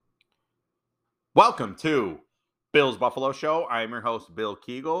Welcome to Bill's Buffalo Show. I'm your host, Bill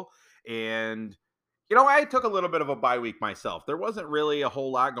Kegel. And, I took a little bit of a bye week myself. There wasn't really a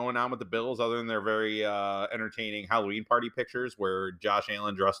whole lot going on with the Bills other than their very entertaining Halloween party pictures where Josh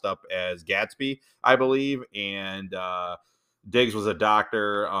Allen dressed up as Gatsby, I believe. And Diggs was a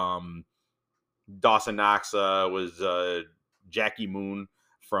doctor. Dawson Knox was Jackie Moon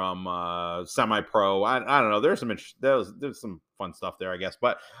from Semi Pro. I don't know. There's some fun stuff there, I guess.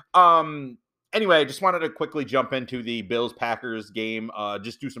 But anyway, I just wanted to quickly jump into the Bills Packers game.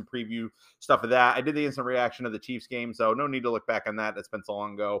 Just do some preview stuff of that. I did the instant reaction of the Chiefs game, so no need to look back on that. That's been so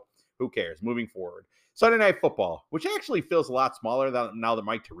long ago. Who cares? Moving forward. Sunday Night Football, which actually feels a lot smaller now that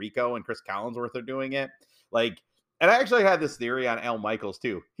Mike Tirico and Chris Collinsworth are doing it. Like, and I actually had this theory on Al Michaels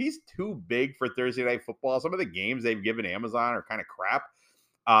too. He's too big for Thursday Night Football. Some of the games they've given Amazon are kind of crap.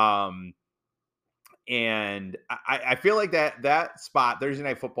 Um, and I feel like that spot Thursday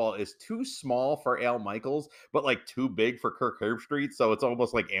Night Football is too small for Al Michaels, but like too big for Kirk Herbstreit. So it's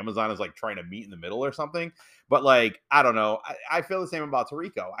almost like Amazon is like trying to meet in the middle or something. But like I don't know, I feel the same about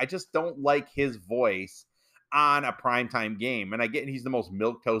Tirico. I just don't like his voice on a primetime game. And I get he's the most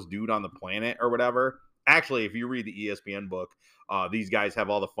milquetoast dude on the planet or whatever. Actually, if you read the ESPN book, these guys have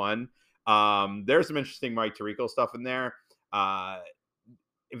all the fun. There's some interesting Mike Tirico stuff in there.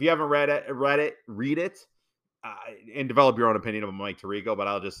 If you haven't read it, read it and develop your own opinion of Mike Tirico. But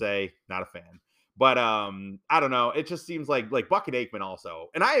I'll just say, not a fan. But I don't know. It just seems like Bucket Aikman also.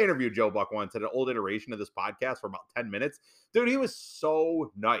 And I interviewed Joe Buck once at an old iteration of this podcast for about 10 minutes. Dude, he was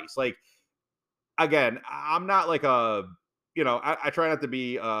so nice. Like, again, I'm not like I try not to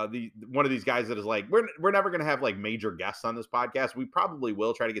be the one of these guys that is like we're never gonna have like major guests on this podcast. We probably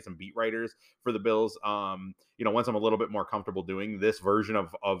will try to get some beat writers for the Bills. Once I'm a little bit more comfortable doing this version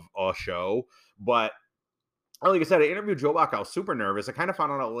of a show. But like I said, I interviewed Joe Buck. I was super nervous. I kind of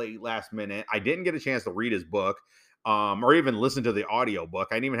found out late last minute. I didn't get a chance to read his book or even listen to the audio book.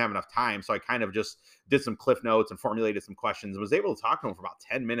 I didn't even have enough time. So I kind of just did some cliff notes and formulated some questions and was able to talk to him for about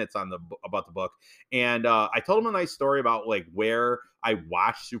 10 minutes about the book. And I told him a nice story about like where I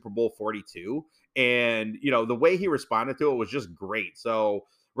watched Super Bowl 42. And, the way he responded to it was just great. So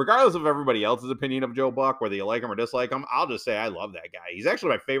regardless of everybody else's opinion of Joe Buck, whether you like him or dislike him, I'll just say I love that guy. He's actually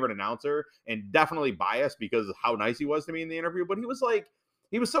my favorite announcer and definitely biased because of how nice he was to me in the interview. But he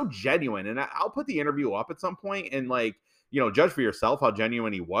was so genuine. And I'll put the interview up at some point and judge for yourself how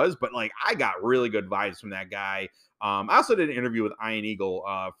genuine he was. But like, I got really good vibes from that guy. I also did an interview with Ian Eagle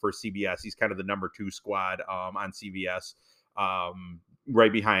for CBS. He's kind of the number 2 squad on CBS,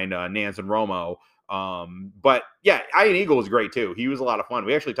 right behind Nance and Romo. But yeah, Ian Eagle was great too. He was a lot of fun.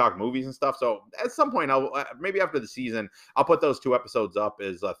 We actually talked movies and stuff. So at some point, I'll maybe after the season, I'll put those 2 episodes up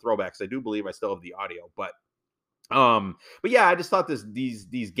as throwbacks. I do believe I still have the audio, but yeah, I just thought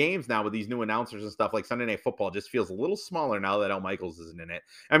these games now with these new announcers and stuff like Sunday Night Football just feels a little smaller now that Al Michaels isn't in it.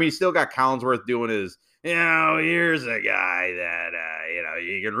 I mean, you still got Collinsworth doing his, here's a guy that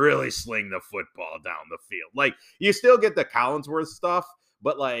you can really sling the football down the field. Like you still get the Collinsworth stuff,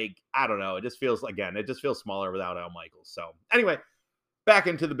 but like I don't know, it just feels smaller without Al Michaels. So anyway, back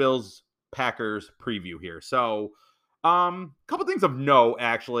into the Bills Packers preview here. So couple things of note,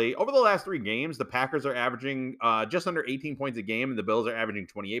 actually. Over the last 3 games, the Packers are averaging just under 18 points a game, and the Bills are averaging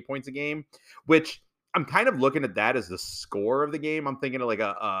 28 points a game, which I'm kind of looking at that as the score of the game. I'm thinking of like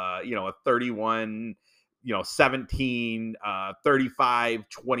a 31, 17, 35,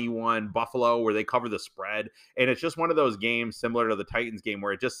 21 Buffalo where they cover the spread. And it's just one of those games similar to the Titans game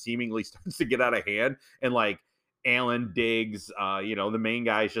where it just seemingly starts to get out of hand and like Allen, Diggs, the main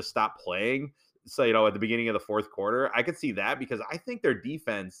guys just stop playing. So, at the beginning of the 4th quarter, I could see that because I think their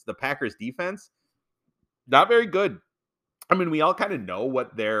defense, the Packers defense, not very good. I mean, we all kind of know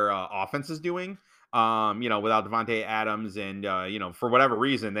what their offense is doing, without Devontae Adams and, for whatever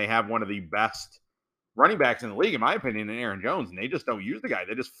reason, they have one of the best running backs in the league, in my opinion, in Aaron Jones, and they just don't use the guy.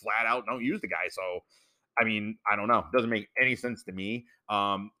 They just flat out don't use the guy. So, I mean, I don't know. It doesn't make any sense to me.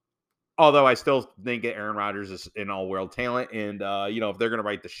 Although I still think Aaron Rodgers is an all-world talent, and, if they're going to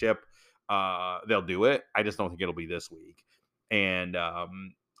right the ship, they'll do it. I just don't think it'll be this week. And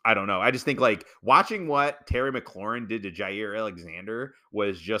I don't know. I just think like watching what Terry McLaurin did to Jair Alexander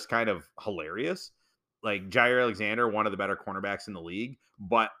was just kind of hilarious. Like Jair Alexander, one of the better cornerbacks in the league,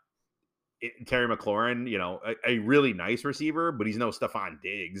 but Terry McLaurin, a really nice receiver, but he's no Stephon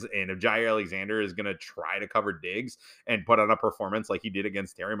Diggs. And if Jair Alexander is going to try to cover Diggs and put on a performance like he did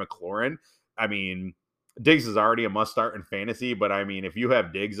against Terry McLaurin, I mean, Diggs is already a must start in fantasy, but I mean, if you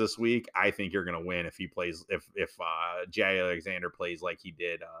have Diggs this week, I think you're going to win if he plays, if Jair Alexander plays like he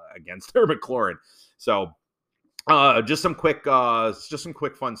did against Terry McLaurin. So just some quick fun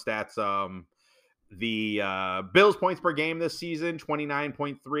stats. The Bills points per game this season,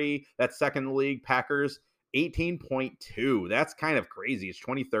 29.3. That's second in the league. Packers, 18.2. That's kind of crazy. It's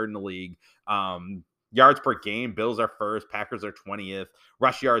 23rd in the league. Yards per game, Bills are first. Packers are 20th.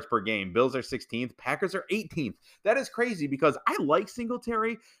 Rush yards per game, Bills are 16th. Packers are 18th. That is crazy because I like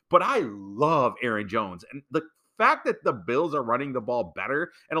Singletary, but I love Aaron Jones. And the fact that the Bills are running the ball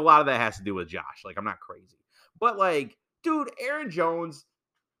better, and a lot of that has to do with Josh. Like, I'm not crazy. But, like, dude, Aaron Jones,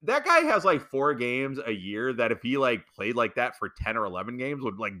 that guy has like 4 games a year that if he like played like that for 10 or 11 games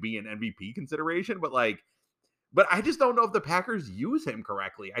would like be an MVP consideration. But I just don't know if the Packers use him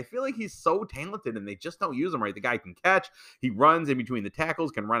correctly. I feel like he's so talented and they just don't use him right. The guy can catch, he runs in between the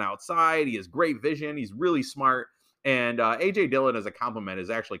tackles, can run outside. He has great vision. He's really smart. And AJ Dillon as a compliment is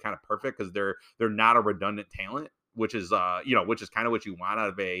actually kind of perfect because they're not a redundant talent, which is which is kind of what you want out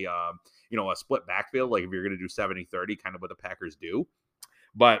of a a split backfield. Like if you're going to do 70-30, kind of what the Packers do.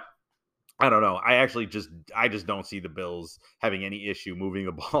 But I don't know. I just don't see the Bills having any issue moving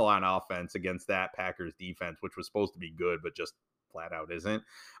the ball on offense against that Packers defense, which was supposed to be good, but just flat out isn't.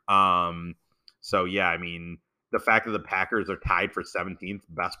 So yeah, I mean, the fact that the Packers are tied for 17th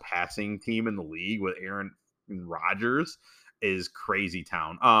best passing team in the league with Aaron Rodgers is crazy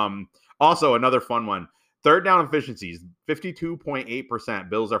town. Also another fun one. Third down efficiencies, 52.8%.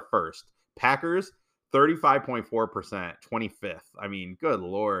 Bills are first. Packers 35.4%, 25th. I mean, good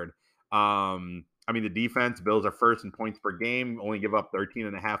Lord. I mean, the defense, Bills are first in points per game, only give up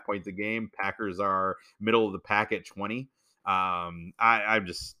 13.5 points a game. Packers are middle of the pack at 20. I'm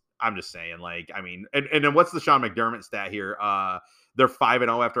just saying, like, I mean, and then what's the Sean McDermott stat here? They're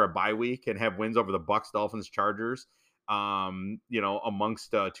 5-0 after a bye week and have wins over the Bucks, Dolphins, Chargers,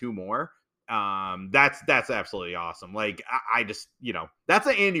 amongst 2 more. That's absolutely awesome. Like I just, that's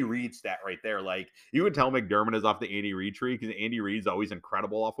an Andy Reid stat right there. Like you would tell McDermott is off the Andy Reid tree because Andy Reid's always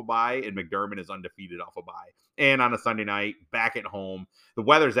incredible off a bye and McDermott is undefeated off a bye. And on a Sunday night, back at home, the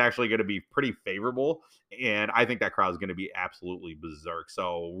weather's actually going to be pretty favorable. And I think that crowd is going to be absolutely berserk.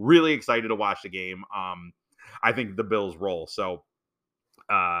 So really excited to watch the game. I think the Bills roll. So,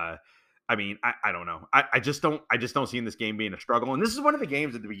 I mean, I don't know. I just don't see in this game being a struggle. And this is one of the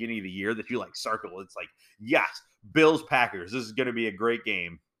games at the beginning of the year that you like circle. It's like, yes, Bills Packers. This is going to be a great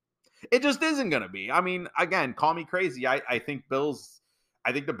game. It just isn't going to be. I mean, again, call me crazy. I think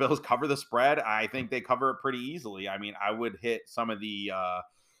the Bills cover the spread. I think they cover it pretty easily. I mean, I would hit some of the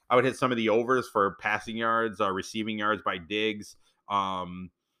overs for passing yards, receiving yards by Diggs. I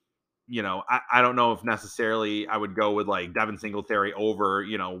don't know if necessarily I would go with like Devin Singletary over,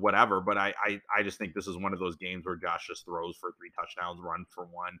 whatever, but I just think this is one of those games where Josh just throws for 3 touchdowns, run for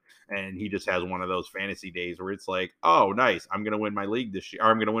 1, and he just has one of those fantasy days where it's like, oh, nice, I'm going to win my league this year,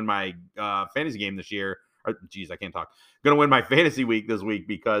 or I'm going to win my fantasy game this year. Or, geez, I can't talk. Going to win my fantasy week this week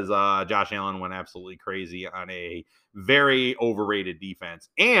because Josh Allen went absolutely crazy on a very overrated defense.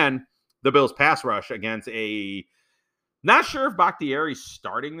 And the Bills pass rush against a not sure if Bakhtiari's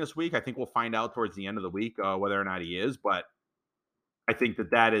starting this week. I think we'll find out towards the end of the week whether or not he is. But I think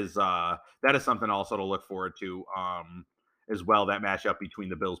that is something also to look forward to as well. That matchup between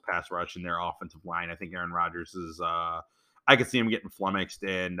the Bills pass rush and their offensive line. I think Aaron Rodgers is. I could see him getting flummoxed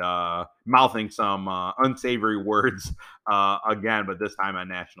and mouthing some unsavory words again, but this time on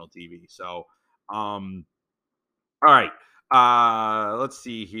national TV. So, all right. Let's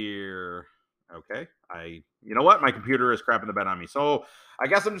see here. Okay. You know what? My computer is crapping the bed on me. So I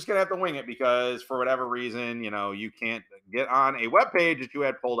guess I'm just going to have to wing it because for whatever reason, you can't get on a web page that you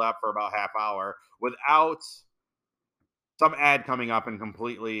had pulled up for about half hour without some ad coming up and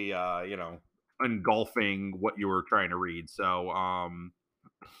completely, engulfing what you were trying to read. So, all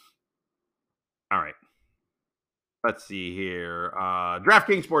right. Let's see here.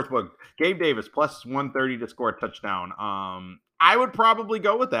 DraftKings Sportsbook, Gabe Davis plus 130 to score a touchdown. I would probably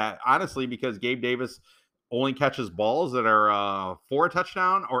go with that, honestly, because Gabe Davis only catches balls that are for a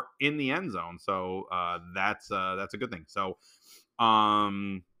touchdown or in the end zone. So that's a good thing. So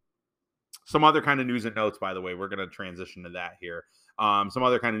some other kind of news and notes, by the way, we're going to transition to that here. Some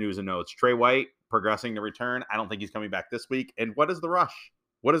other kind of news and notes. Trey White progressing to return. I don't think he's coming back this week. And what is the rush?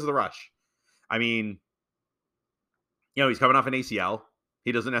 I mean, he's coming off an ACL.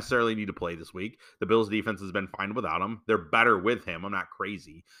 He doesn't necessarily need to play this week. The Bills defense has been fine without him. They're better with him. I'm not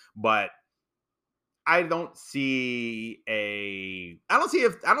crazy, but I don't see a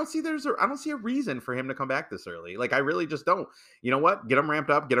reason for him to come back this early. Like I really just don't. You know what? Get him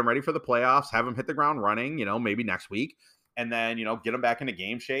ramped up, get him ready for the playoffs, have him hit the ground running, maybe next week. And then, get him back into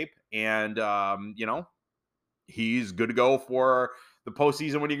game shape. And he's good to go for the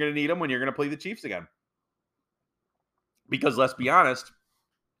postseason when you're going to need him, when you're going to play the Chiefs again. Because let's be honest,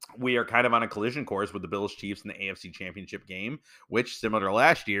 we are kind of on a collision course with the Bills Chiefs in the AFC Championship game, which, similar to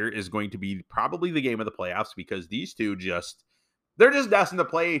last year, is going to be probably the game of the playoffs because these two they're just destined to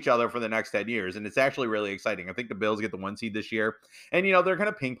play each other for the next 10 years. And it's actually really exciting. I think the Bills get the 1 seed this year. And, they're kind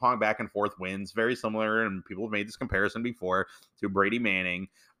of ping pong back and forth wins, very similar. And people have made this comparison before to Brady Manning.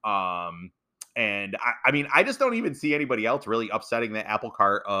 And I mean, I just don't even see anybody else really upsetting the apple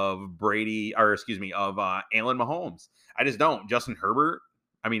cart of Allen Mahomes. I just don't. Justin Herbert.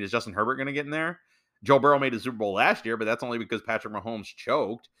 I mean, is Justin Herbert going to get in there? Joe Burrow made a Super Bowl last year, but that's only because Patrick Mahomes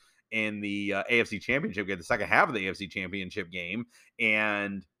choked in the AFC Championship game, the second half of the AFC Championship game.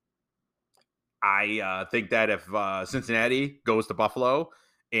 And I think that if Cincinnati goes to Buffalo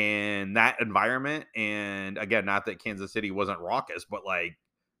in that environment, and again, not that Kansas City wasn't raucous, but like,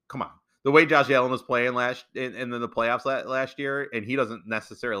 come on. The way Josh Allen was playing in the playoffs last year, and he doesn't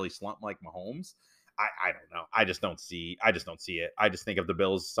necessarily slump like Mahomes. I don't know. I just don't see it. I just think if the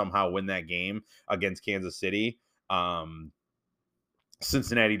Bills somehow win that game against Kansas City,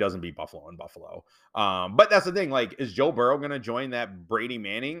 Cincinnati doesn't beat Buffalo in Buffalo. But that's the thing. Like, is Joe Burrow going to join that Brady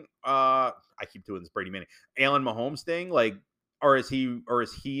Manning? I keep doing this Brady Manning, Allen Mahomes thing. Like, or is he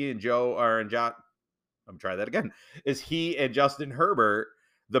and Joe I'm trying that again. Is he and Justin Herbert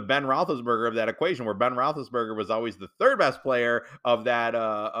the Ben Roethlisberger of that equation, where Ben Roethlisberger was always the third best player of that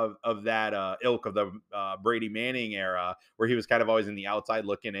ilk of the Brady Manning era, where he was kind of always in the outside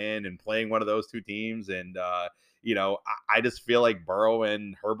looking in and playing one of those two teams. And I just feel like Burrow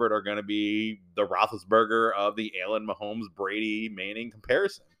and Herbert are going to be the Roethlisberger of the Allen Mahomes Brady Manning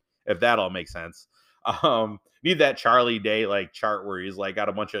comparison, if that all makes sense. Need that Charlie Day like chart where he's like got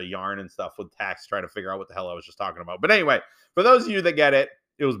a bunch of yarn and stuff with tax trying to figure out what the hell I was just talking about. But anyway, for those of you that get it,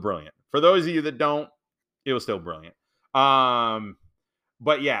 it was brilliant. For those of you that don't, it was still brilliant.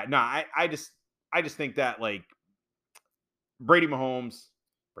 But yeah, no, I just think that like Brady Mahomes,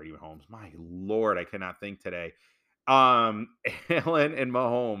 my Lord, I cannot think today. Allen and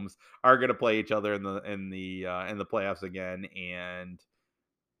Mahomes are going to play each other in the playoffs again. And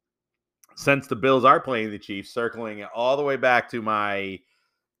since the Bills are playing the Chiefs, circling it all the way back to my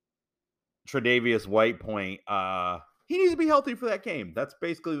Tre'Davious White point, he needs to be healthy for that game. That's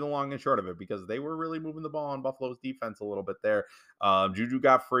basically the long and short of it, because they were really moving the ball on Buffalo's defense a little bit there. Juju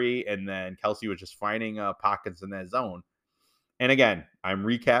got free, and then Kelsey was just finding pockets in that zone. And again, I'm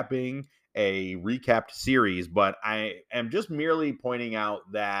recapping a recapped series, but I am just merely pointing out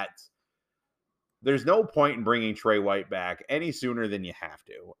that there's no point in bringing Trey White back any sooner than you have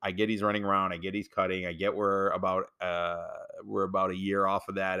to. I get he's running around. I get he's cutting. I get we're about a year off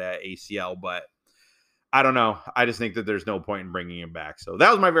of that ACL, but I don't know. I just think that there's no point in bringing him back. So that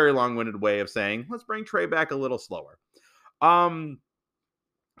was my very long-winded way of saying, let's bring Trey back a little slower.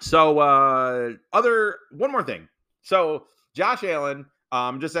 So one more thing. So Josh Allen,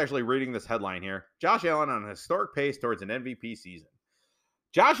 just actually reading this headline here. Josh Allen on a historic pace towards an MVP season.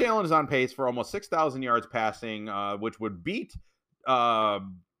 Josh Allen is on pace for almost 6,000 yards passing, which would beat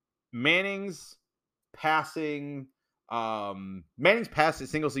Manning's passing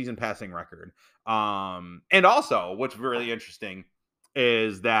single season passing record. And also, what's really interesting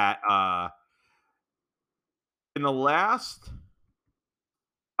is that in the last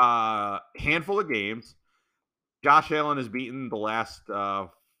handful of games, Josh Allen has beaten the last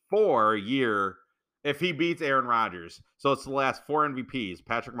 4 year. If he beats Aaron Rodgers, so it's the last 4 MVPs: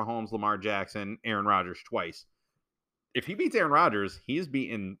 Patrick Mahomes, Lamar Jackson, Aaron Rodgers twice. If he beats Aaron Rodgers, he's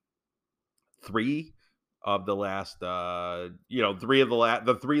beaten 3 of the last, the 3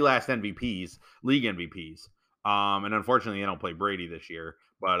 last MVPs, league MVPs. And unfortunately, they don't play Brady this year.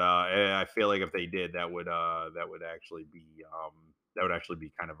 But I feel like if they did, that would actually be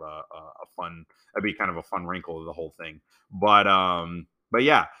kind of a fun. That'd be kind of a fun wrinkle of the whole thing. But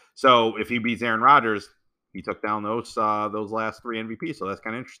yeah. So if he beats Aaron Rodgers, he took down those last 3 MVPs. So that's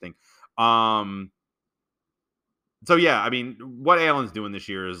kind of interesting. So yeah, I mean, what Allen's doing this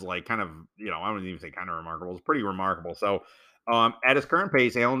year is like kind of, I wouldn't even say kind of remarkable. It's pretty remarkable. So at his current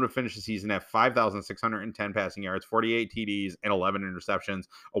pace, Allen would finish the season at 5,610 passing yards, 48 TDs, and 11 interceptions,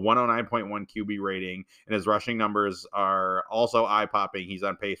 a 109.1 QB rating, and his rushing numbers are also eye-popping. He's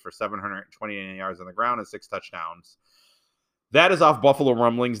on pace for 729 yards on the ground and 6 touchdowns. That is off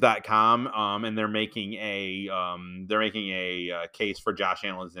BuffaloRumblings.com, and they're making a case for Josh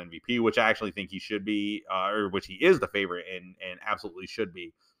Allen's MVP, which I actually think he should be, or which he is the favorite and absolutely should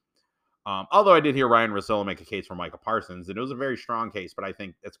be. Although I did hear Ryan Russillo make a case for Micah Parsons, and it was a very strong case, but I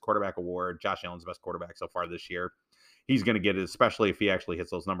think it's a quarterback award. Josh Allen's the best quarterback so far this year. He's going to get it, especially if he actually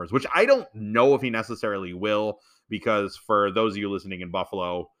hits those numbers, which I don't know if he necessarily will, because for those of you listening in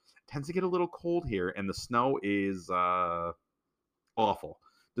Buffalo, it tends to get a little cold here, and the snow is awful.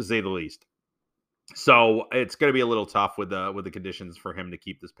 to say the least. So it's going to be a little tough with the conditions for him to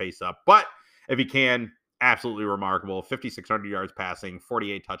keep this pace up. But if he can, absolutely remarkable. 5,600 yards passing,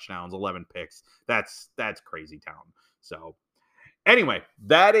 48 touchdowns, 11 picks. That's crazy town. So anyway,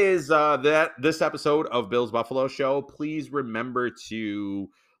 that is this episode of Bill's Buffalo Show. Please remember to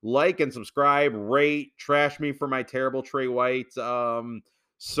like and subscribe, rate, trash me for my terrible Trey White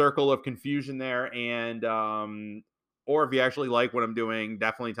circle of confusion there, and or if you actually like what I'm doing,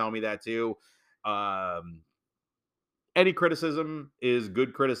 definitely tell me that too. Any criticism is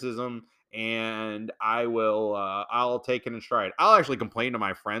good criticism, and I'll take it in stride. I'll actually complain to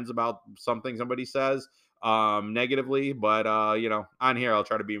my friends about something somebody says negatively, but on here I'll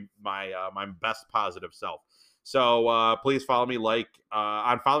try to be my best positive self. So please follow me,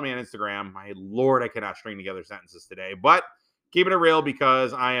 follow me on Instagram. My lord, I cannot string together sentences today, but keeping it real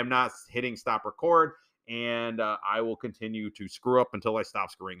because I am not hitting stop record, and I will continue to screw up until I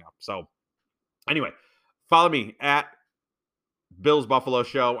stop screwing up. So anyway, follow me at Bill's Buffalo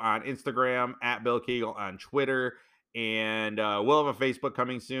Show on Instagram, at Bill Kegel on Twitter, and we'll have a Facebook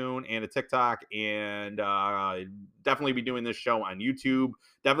coming soon and a TikTok, and definitely be doing this show on YouTube.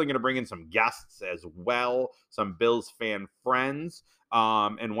 Definitely going to bring in some guests as well, some Bills fan friends.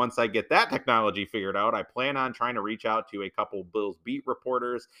 And once I get that technology figured out, I plan on trying to reach out to a couple Bills beat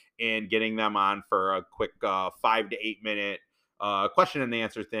reporters and getting them on for a quick 5 to 8 minute question and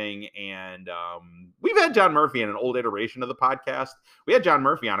answer thing. And we've had John Murphy in an old iteration of the podcast. We had John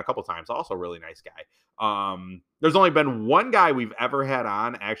Murphy on a couple times, also a really nice guy. There's only been one guy we've ever had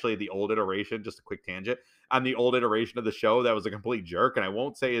on, actually, the old iteration, just a quick tangent, on the old iteration of the show that was a complete jerk, and I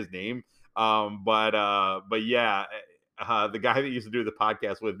won't say his name. But yeah, the guy that used to do the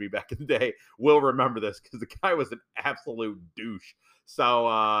podcast with me back in the day will remember this, because the guy was an absolute douche.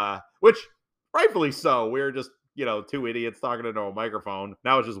 So, which rightfully so. We were just, two idiots talking into a microphone.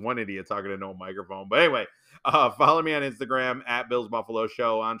 Now it's just one idiot talking into a microphone. But anyway, follow me on Instagram at Bill's Buffalo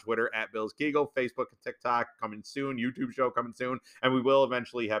Show, on Twitter at Bill's Kegel, Facebook and TikTok coming soon, YouTube show coming soon, and we will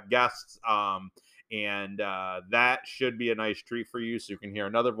eventually have guests. And that should be a nice treat for you, so you can hear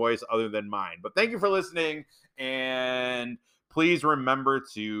another voice other than mine. But thank you for listening, and please remember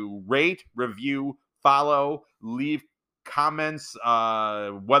to rate, review, follow, leave comments,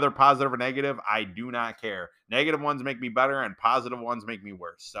 whether positive or negative. I do not care. Negative ones make me better, and positive ones make me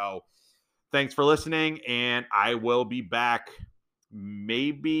worse. So thanks for listening, and I will be back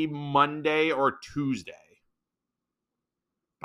maybe Monday or Tuesday.